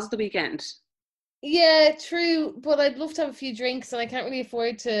their pals at the weekend. Yeah, true. But I'd love to have a few drinks, and I can't really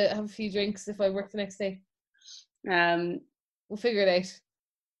afford to have a few drinks if I work the next day. We'll figure it out.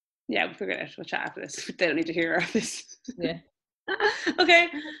 Yeah, we'll figure it out. We'll chat after this. They don't need to hear this. Yeah. Okay.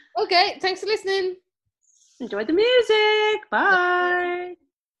 Okay. Thanks for listening. Enjoy the music. Bye.